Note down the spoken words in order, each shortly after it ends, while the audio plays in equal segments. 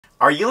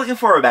Are you looking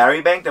for a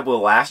battery bank that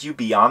will last you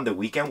beyond the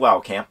weekend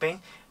while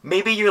camping?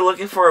 Maybe you're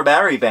looking for a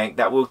battery bank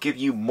that will give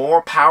you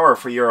more power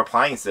for your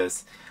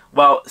appliances.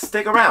 Well,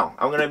 stick around.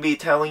 I'm going to be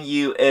telling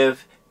you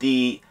if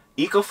the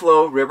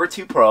Ecoflow River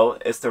 2 Pro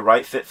is the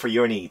right fit for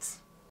your needs.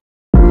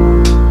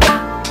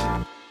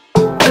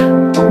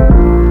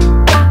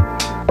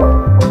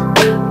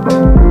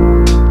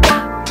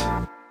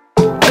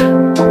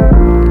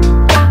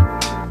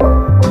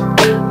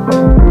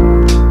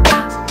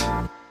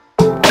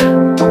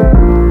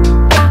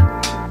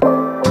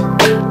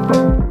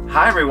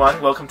 Hi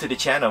everyone, welcome to the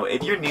channel.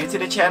 If you're new to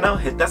the channel,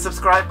 hit that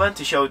subscribe button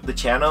to show the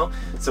channel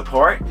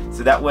support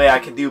so that way I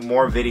can do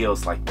more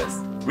videos like this.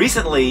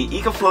 Recently,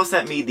 Ecoflow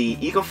sent me the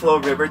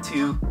Ecoflow River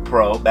 2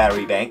 Pro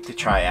battery bank to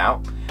try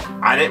out.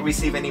 I didn't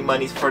receive any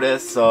money for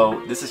this,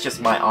 so this is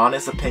just my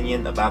honest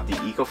opinion about the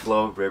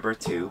Ecoflow River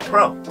 2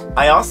 Pro.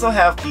 I also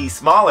have the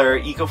smaller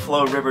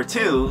Ecoflow River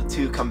 2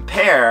 to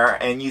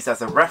compare and use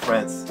as a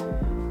reference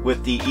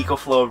with the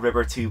Ecoflow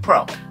River 2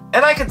 Pro.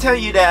 And I can tell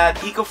you that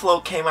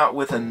Ecoflow came out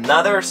with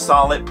another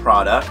solid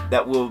product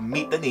that will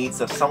meet the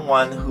needs of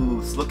someone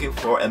who's looking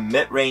for a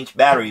mid-range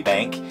battery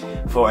bank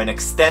for an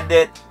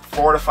extended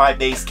 4 to 5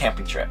 days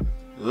camping trip.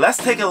 Let's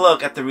take a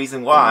look at the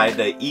reason why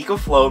the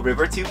Ecoflow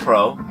River 2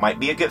 Pro might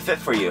be a good fit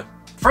for you.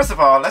 First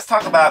of all, let's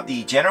talk about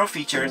the general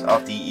features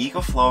of the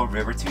Ecoflow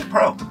River 2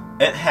 Pro.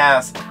 It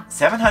has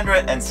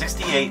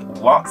 768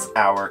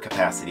 watts-hour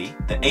capacity.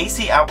 The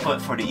AC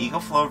output for the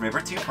Ecoflow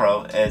River 2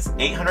 Pro is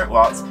 800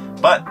 watts,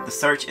 but the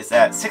surge is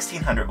at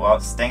 1600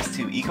 watts thanks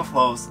to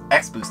Ecoflow's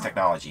X-Boost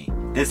technology.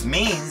 This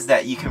means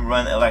that you can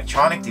run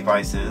electronic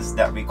devices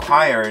that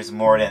requires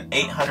more than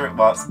 800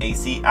 watts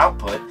AC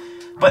output,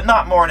 but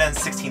not more than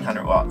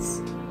 1600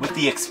 watts. With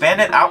the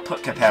expanded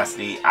output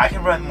capacity, I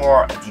can run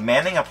more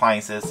demanding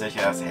appliances such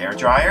as hair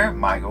dryer,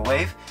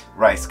 microwave,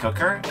 rice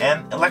cooker,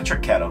 and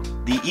electric kettle.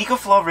 The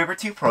Ecoflow River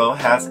 2 Pro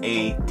has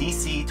a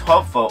DC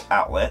 12-volt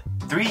outlet,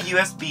 3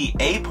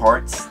 USB-A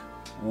ports,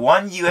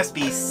 1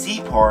 USB-C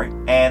port,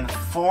 and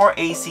 4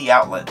 AC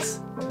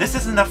outlets. This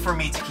is enough for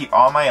me to keep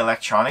all my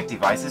electronic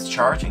devices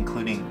charged,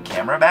 including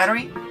camera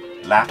battery,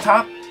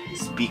 laptop,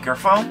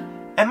 speakerphone,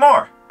 and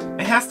more.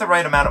 It has the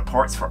right amount of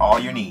ports for all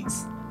your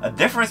needs. A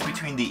difference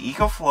between the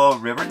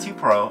Ecoflow River 2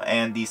 Pro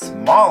and the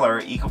smaller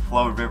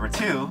Ecoflow River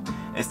 2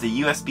 is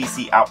the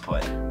USB-C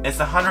output. It's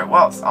 100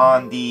 watts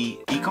on the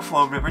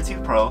Ecoflow River 2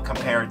 Pro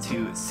compared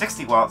to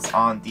 60 watts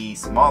on the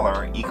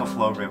smaller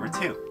Ecoflow River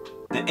 2.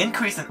 The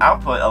increase in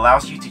output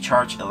allows you to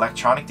charge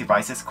electronic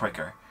devices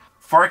quicker.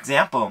 For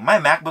example, my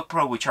MacBook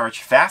Pro would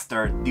charge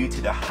faster due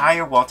to the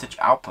higher voltage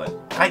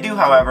output. I do,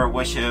 however,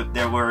 wish if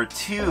there were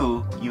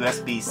 2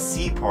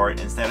 USB-C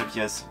ports instead of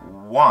just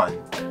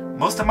 1.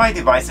 Most of my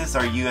devices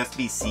are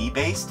USB-C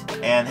based,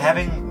 and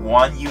having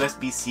 1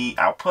 USB-C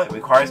output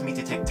requires me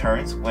to take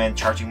turns when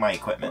charging my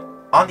equipment.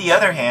 On the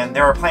other hand,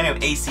 there are plenty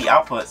of AC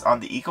outputs on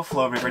the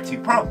Ecoflow River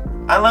 2 Pro.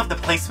 I love the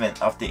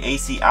placement of the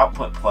AC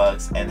output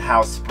plugs and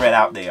how spread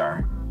out they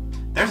are.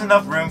 There's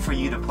enough room for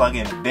you to plug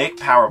in big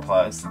power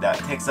plugs that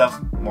takes up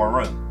more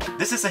room.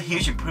 This is a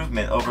huge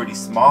improvement over the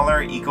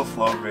smaller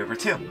Ecoflow River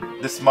 2.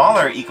 The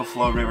smaller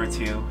Ecoflow River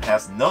 2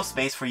 has no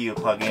space for you to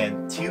plug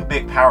in 2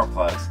 big power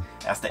plugs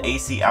as the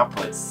AC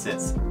output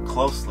sits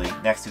closely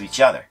next to each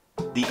other.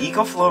 The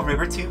Ecoflow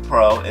River 2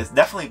 Pro is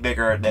definitely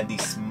bigger than the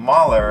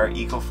smaller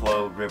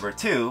Ecoflow River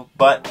 2,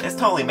 but it's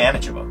totally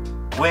manageable.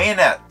 Weighing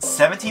at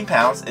 17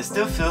 pounds, it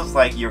still feels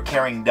like you're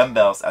carrying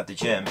dumbbells at the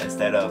gym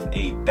instead of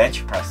a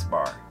bench press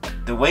bar.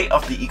 The weight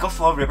of the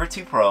Ecoflow River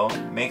 2 Pro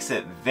makes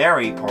it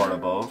very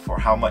portable for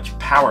how much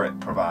power it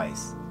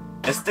provides.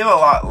 It's still a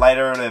lot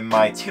lighter than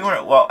my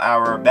 200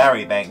 watt-hour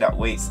battery bank that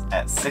weighs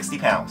at 60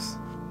 pounds.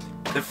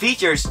 The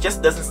features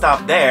just doesn't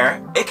stop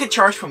there. It can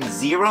charge from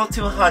 0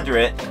 to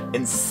 100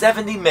 in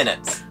 70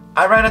 minutes.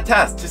 I ran a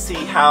test to see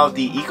how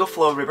the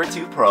Ecoflow River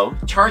 2 Pro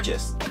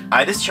charges.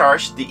 I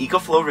discharged the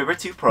Ecoflow River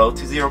 2 Pro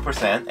to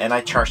 0% and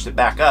I charged it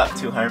back up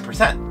to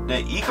 100%.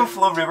 The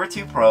Ecoflow River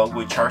 2 Pro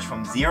would charge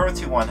from 0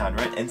 to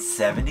 100 in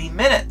 70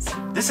 minutes.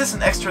 This is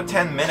an extra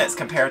 10 minutes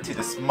compared to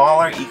the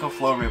smaller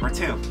Ecoflow River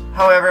 2.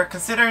 However,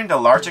 considering the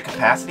larger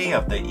capacity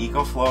of the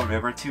Ecoflow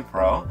River 2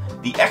 Pro,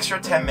 the extra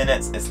 10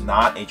 minutes is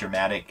not a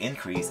dramatic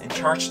increase in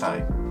charge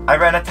time. I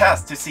ran a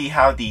test to see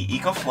how the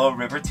Ecoflow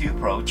River 2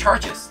 Pro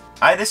charges.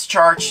 I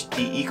discharged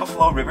the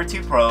Ecoflow River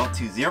 2 Pro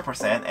to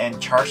 0%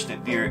 and charged it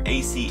via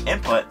AC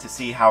input to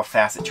see how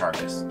fast it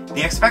charges.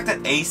 The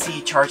expected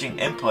AC charging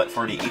input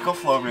for the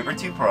Ecoflow River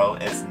 2 Pro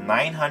is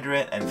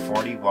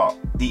 940 watts.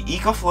 The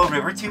Ecoflow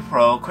River 2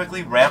 Pro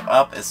quickly ramped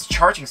up its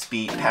charging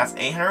speed past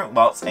 800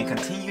 watts and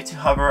continued to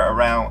hover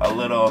around a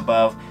little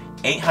above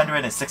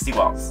 860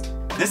 watts.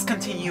 This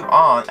continued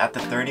on at the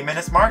 30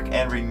 minutes mark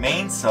and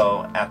remained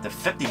so at the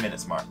 50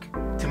 minutes mark.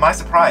 To my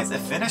surprise,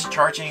 it finished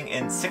charging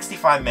in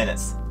 65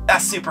 minutes.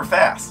 That's super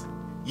fast.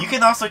 You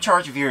can also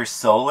charge via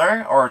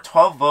solar or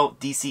 12-volt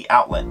DC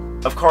outlet.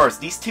 Of course,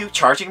 these two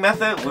charging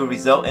methods will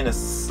result in a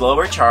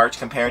slower charge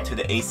compared to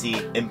the AC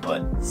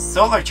input.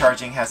 Solar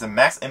charging has a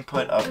max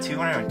input of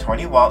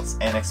 220 watts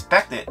and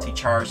expected to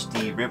charge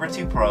the River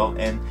 2 Pro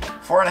in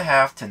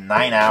 4.5 to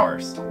 9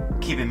 hours.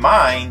 Keep in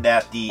mind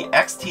that the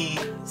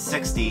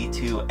XT60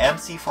 to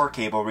MC4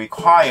 cable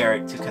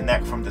required to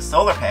connect from the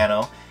solar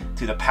panel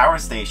to the power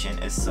station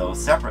is sold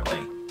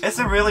separately. It's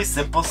a really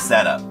simple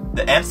setup.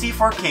 The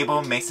MC4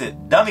 cable makes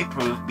it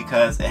dummy-proof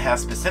because it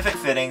has specific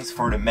fittings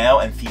for the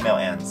male and female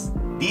ends.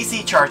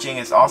 DC charging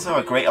is also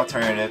a great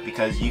alternative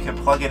because you can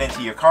plug it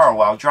into your car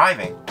while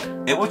driving.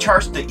 It will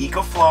charge the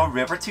Ecoflow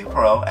River 2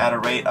 Pro at a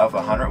rate of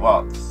 100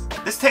 watts.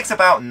 This takes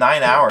about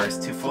 9 hours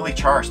to fully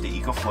charge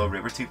the Ecoflow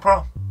River 2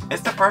 Pro.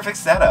 It's the perfect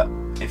setup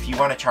if you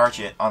want to charge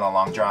it on a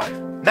long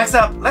drive. Next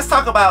up, let's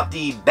talk about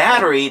the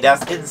battery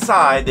that's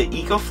inside the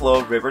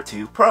Ecoflow River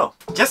 2 Pro.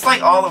 Just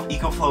like all of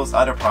Ecoflow's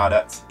other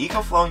products,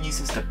 Ecoflow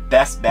uses the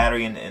best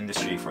battery in the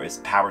industry for its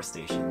power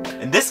station.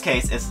 In this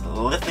case, it's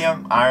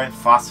lithium iron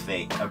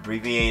phosphate,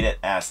 abbreviated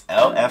as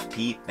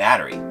LFP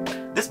battery.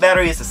 This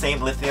battery is the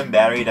same lithium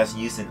battery that's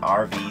used in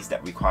RVs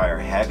that require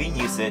heavy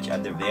usage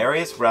under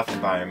various rough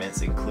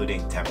environments,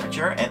 including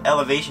temperature and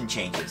elevation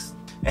changes.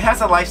 It has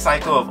a life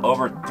cycle of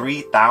over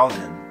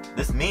 3,000.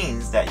 This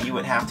means that you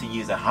would have to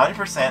use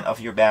 100% of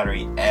your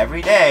battery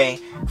every day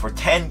for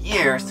 10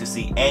 years to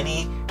see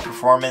any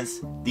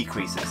performance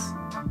decreases.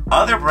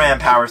 Other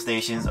brand power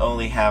stations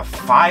only have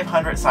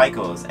 500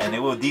 cycles and it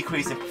will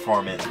decrease in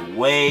performance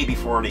way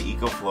before the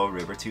Ecoflow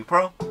River 2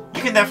 Pro.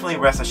 You can definitely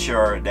rest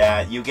assured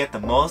that you get the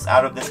most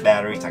out of this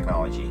battery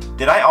technology.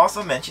 Did I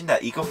also mention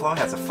that Ecoflow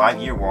has a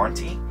 5-year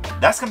warranty?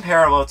 That's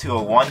comparable to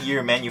a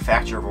 1-year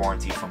manufacturer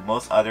warranty from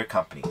most other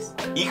companies.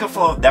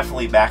 Ecoflow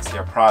definitely backs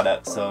their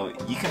product, so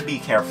you can be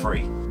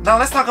carefree. Now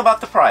let's talk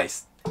about the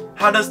price.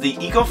 How does the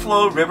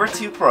Ecoflow River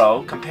 2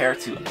 Pro compare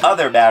to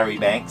other battery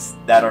banks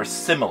that are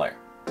similar?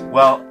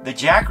 Well, the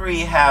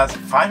Jackery has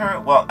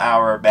 500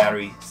 watt-hour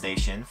battery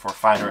station for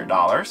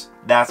 $500.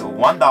 That's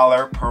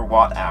 $1 per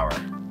watt-hour.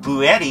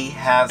 Bluetti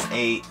has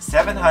a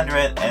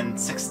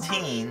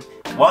 716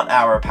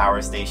 watt-hour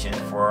power station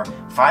for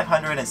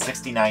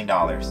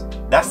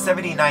 $569. That's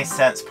 79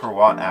 cents per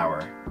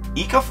watt-hour.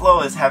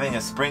 Ecoflow is having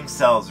a spring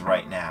sales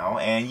right now,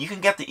 and you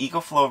can get the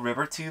Ecoflow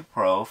River 2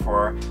 Pro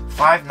for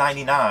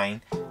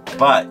 $599,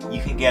 but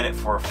you can get it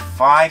for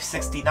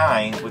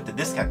 $569 with the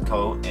discount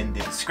code in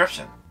the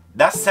description.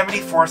 That's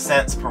 74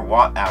 cents per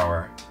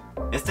watt-hour.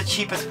 It's the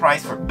cheapest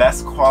price for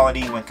best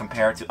quality when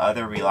compared to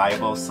other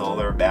reliable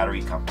solar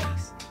battery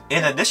companies.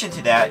 In addition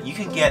to that, you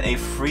can get a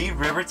free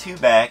River 2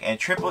 bag and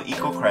triple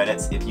eco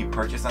credits if you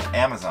purchase on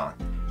Amazon.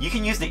 You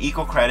can use the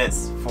eco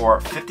credits for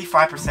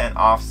 55%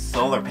 off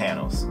solar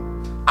panels.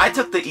 I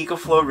took the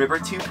Ecoflow River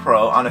 2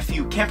 Pro on a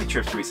few camping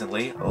trips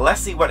recently. Let's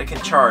see what it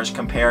can charge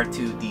compared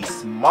to the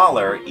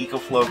smaller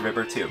Ecoflow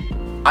River 2.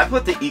 I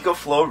put the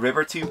Ecoflow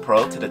River 2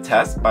 Pro to the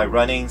test by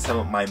running some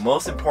of my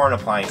most important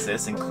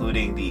appliances,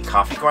 including the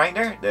coffee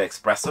grinder, the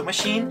espresso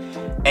machine,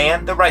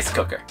 and the rice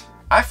cooker.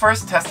 I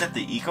first tested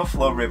the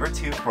Ecoflow River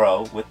 2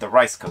 Pro with the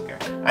rice cooker.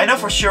 I know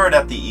for sure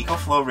that the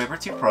Ecoflow River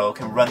 2 Pro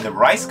can run the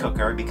rice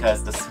cooker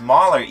because the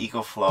smaller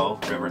Ecoflow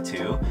River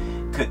 2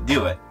 could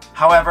do it.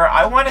 However,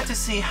 I wanted to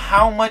see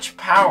how much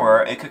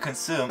power it could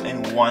consume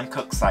in one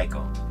cook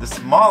cycle. The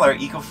smaller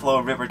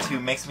Ecoflow River 2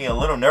 makes me a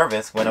little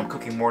nervous when I'm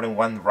cooking more than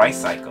one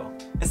rice cycle.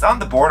 It's on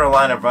the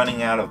borderline of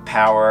running out of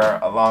power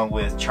along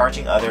with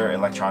charging other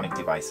electronic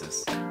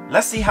devices.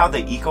 Let's see how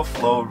the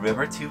Ecoflow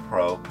River 2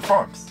 Pro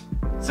performs.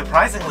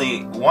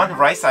 Surprisingly, one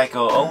rice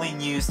cycle only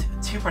used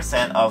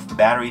 2% of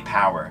battery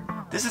power.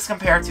 This is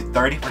compared to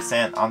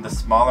 30% on the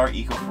smaller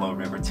Ecoflow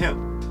River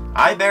 2.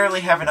 I barely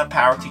have enough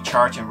power to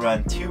charge and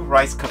run 2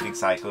 rice cooking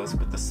cycles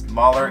with the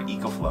smaller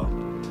Ecoflow.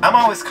 I'm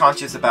always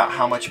conscious about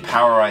how much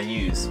power I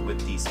use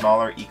with the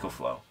smaller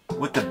Ecoflow.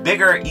 With the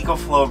bigger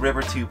Ecoflow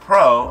River 2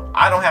 Pro,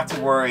 I don't have to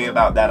worry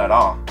about that at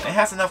all. It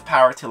has enough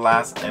power to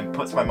last and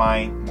puts my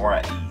mind more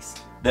at ease.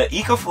 The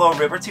Ecoflow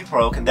River 2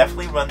 Pro can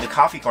definitely run the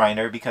coffee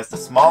grinder because the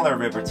smaller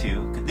River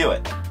 2 could do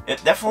it.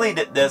 It definitely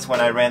did this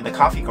when I ran the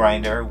coffee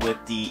grinder with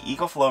the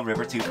Ecoflow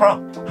River 2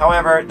 Pro.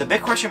 However, the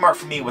big question mark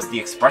for me was the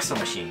espresso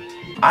machine.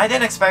 I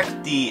didn't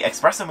expect the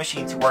espresso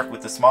machine to work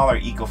with the smaller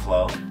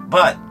Ecoflow,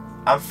 but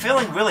I'm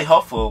feeling really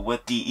hopeful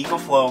with the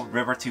Ecoflow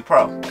River 2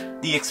 Pro.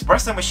 The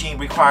espresso machine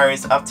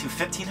requires up to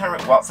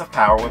 1500 watts of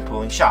power when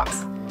pulling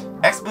shots.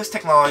 X-Boost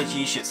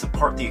technology should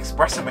support the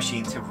espresso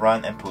machine to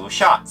run and pull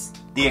shots.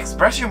 The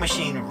espresso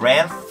machine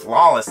ran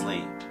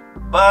flawlessly,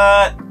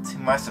 but to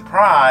my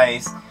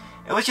surprise,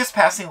 it was just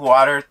passing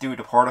water through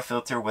the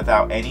portafilter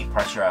without any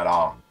pressure at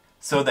all.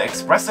 So the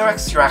espresso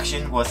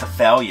extraction was a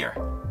failure.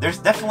 There's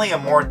definitely a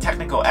more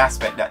technical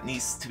aspect that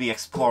needs to be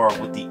explored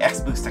with the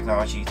X-Boost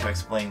technology to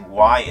explain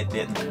why it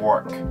didn't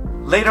work.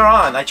 Later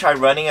on, I tried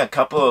running a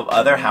couple of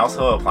other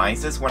household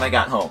appliances when I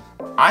got home.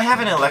 I have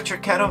an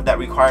electric kettle that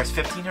requires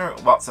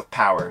 1500 watts of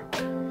power.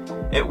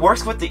 It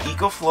works with the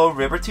Ecoflow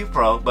River 2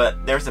 Pro,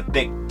 but there's a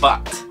big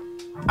but.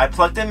 I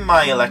plugged in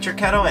my electric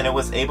kettle and it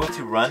was able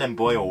to run and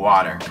boil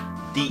water.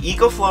 The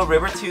Ecoflow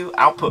River 2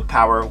 output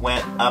power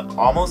went up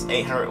almost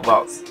 800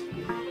 watts.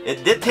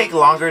 It did take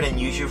longer than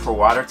usual for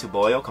water to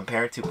boil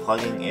compared to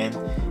plugging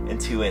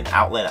into an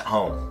outlet at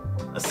home.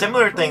 A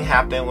similar thing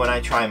happened when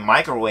I tried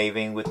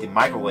microwaving with the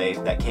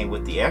microwave that came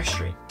with the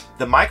Airstream.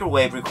 The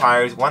microwave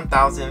requires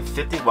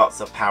 1050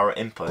 watts of power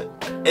input.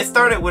 It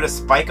started with a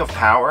spike of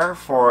power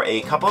for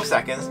a couple of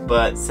seconds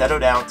but settled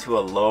down to a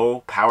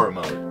low power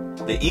mode.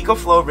 The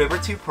Ecoflow River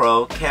 2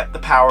 Pro kept the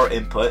power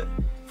input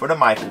for the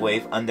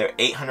microwave under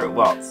 800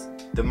 watts.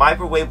 The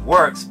microwave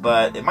works,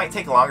 but it might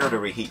take longer to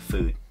reheat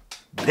food.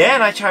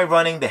 Then I tried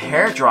running the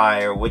hair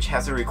dryer, which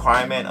has a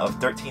requirement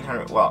of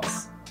 1300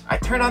 watts. I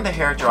turned on the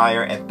hair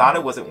dryer and thought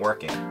it wasn't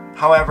working.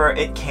 However,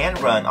 it can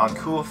run on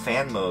cool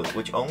fan mode,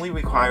 which only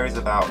requires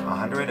about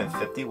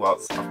 150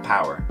 watts of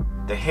power.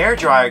 The hair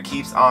dryer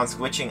keeps on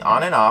switching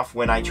on and off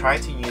when I try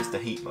to use the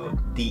heat mode.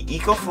 The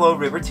Ecoflow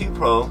River 2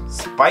 Pro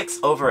spikes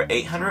over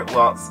 800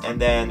 watts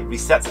and then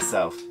resets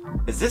itself.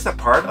 Is this a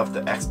part of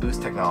the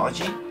X-Boost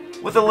technology?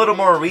 With a little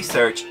more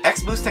research,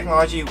 X-Boost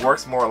technology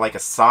works more like a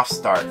soft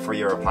start for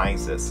your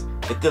appliances.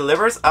 It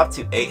delivers up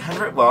to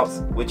 800 watts,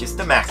 which is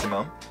the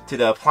maximum, to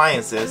the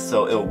appliances,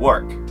 so it'll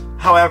work.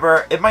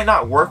 However, it might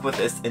not work with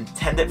its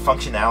intended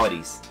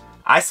functionalities.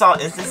 I saw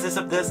instances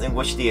of this in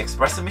which the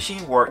espresso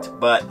machine worked,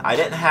 but I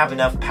didn't have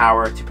enough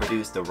power to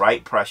produce the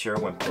right pressure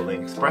when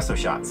pulling espresso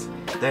shots.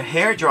 The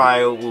hair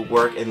dryer will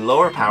work in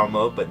lower power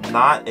mode, but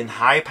not in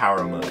high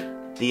power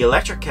mode. The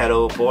electric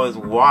kettle boils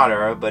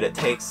water, but it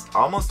takes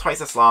almost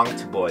twice as long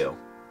to boil.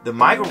 The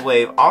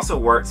microwave also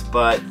works,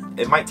 but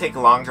it might take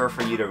longer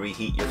for you to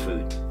reheat your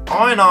food.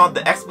 All in all,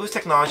 the X-Boost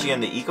technology on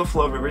the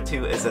Ecoflow River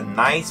 2 is a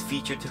nice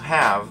feature to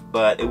have,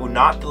 but it will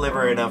not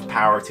deliver enough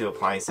power to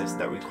appliances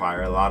that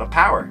require a lot of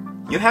power.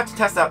 You have to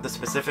test out the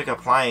specific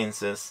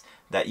appliances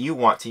that you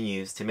want to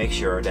use to make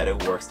sure that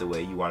it works the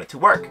way you want it to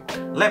work.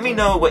 Let me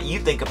know what you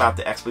think about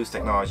the X-Boost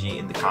technology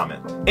in the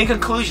comment. In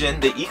conclusion,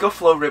 the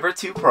Ecoflow River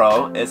 2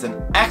 Pro is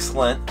an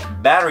excellent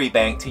battery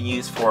bank to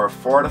use for a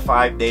 4 to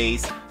 5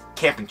 days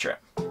camping trip.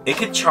 It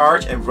can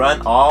charge and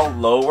run all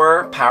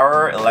lower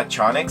power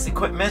electronics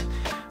equipment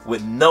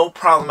with no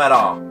problem at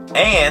all.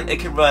 And it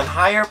can run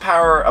higher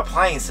power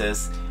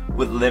appliances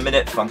with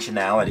limited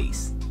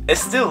functionalities.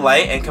 It's still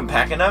light and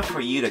compact enough for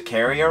you to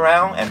carry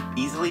around and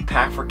easily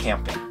pack for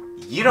camping.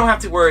 You don't have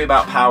to worry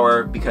about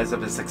power because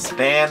of its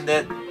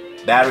expanded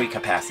battery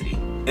capacity.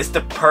 It's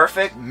the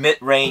perfect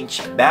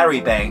mid-range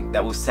battery bank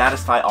that will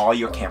satisfy all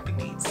your camping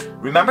needs.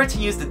 Remember to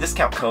use the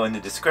discount code in the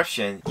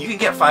description. You can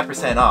get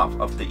 5% off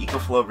of the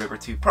Ecoflow River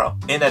 2 Pro.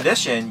 In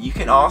addition, you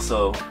can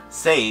also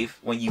save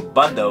when you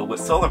bundle with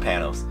solar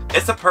panels.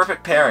 It's a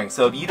perfect pairing,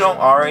 so if you don't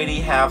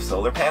already have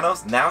solar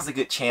panels, now's a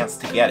good chance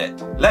to get it.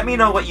 Let me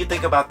know what you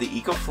think about the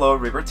Ecoflow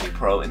River 2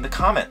 Pro in the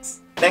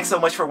comments. Thanks so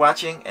much for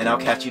watching, and I'll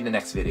catch you in the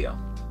next video.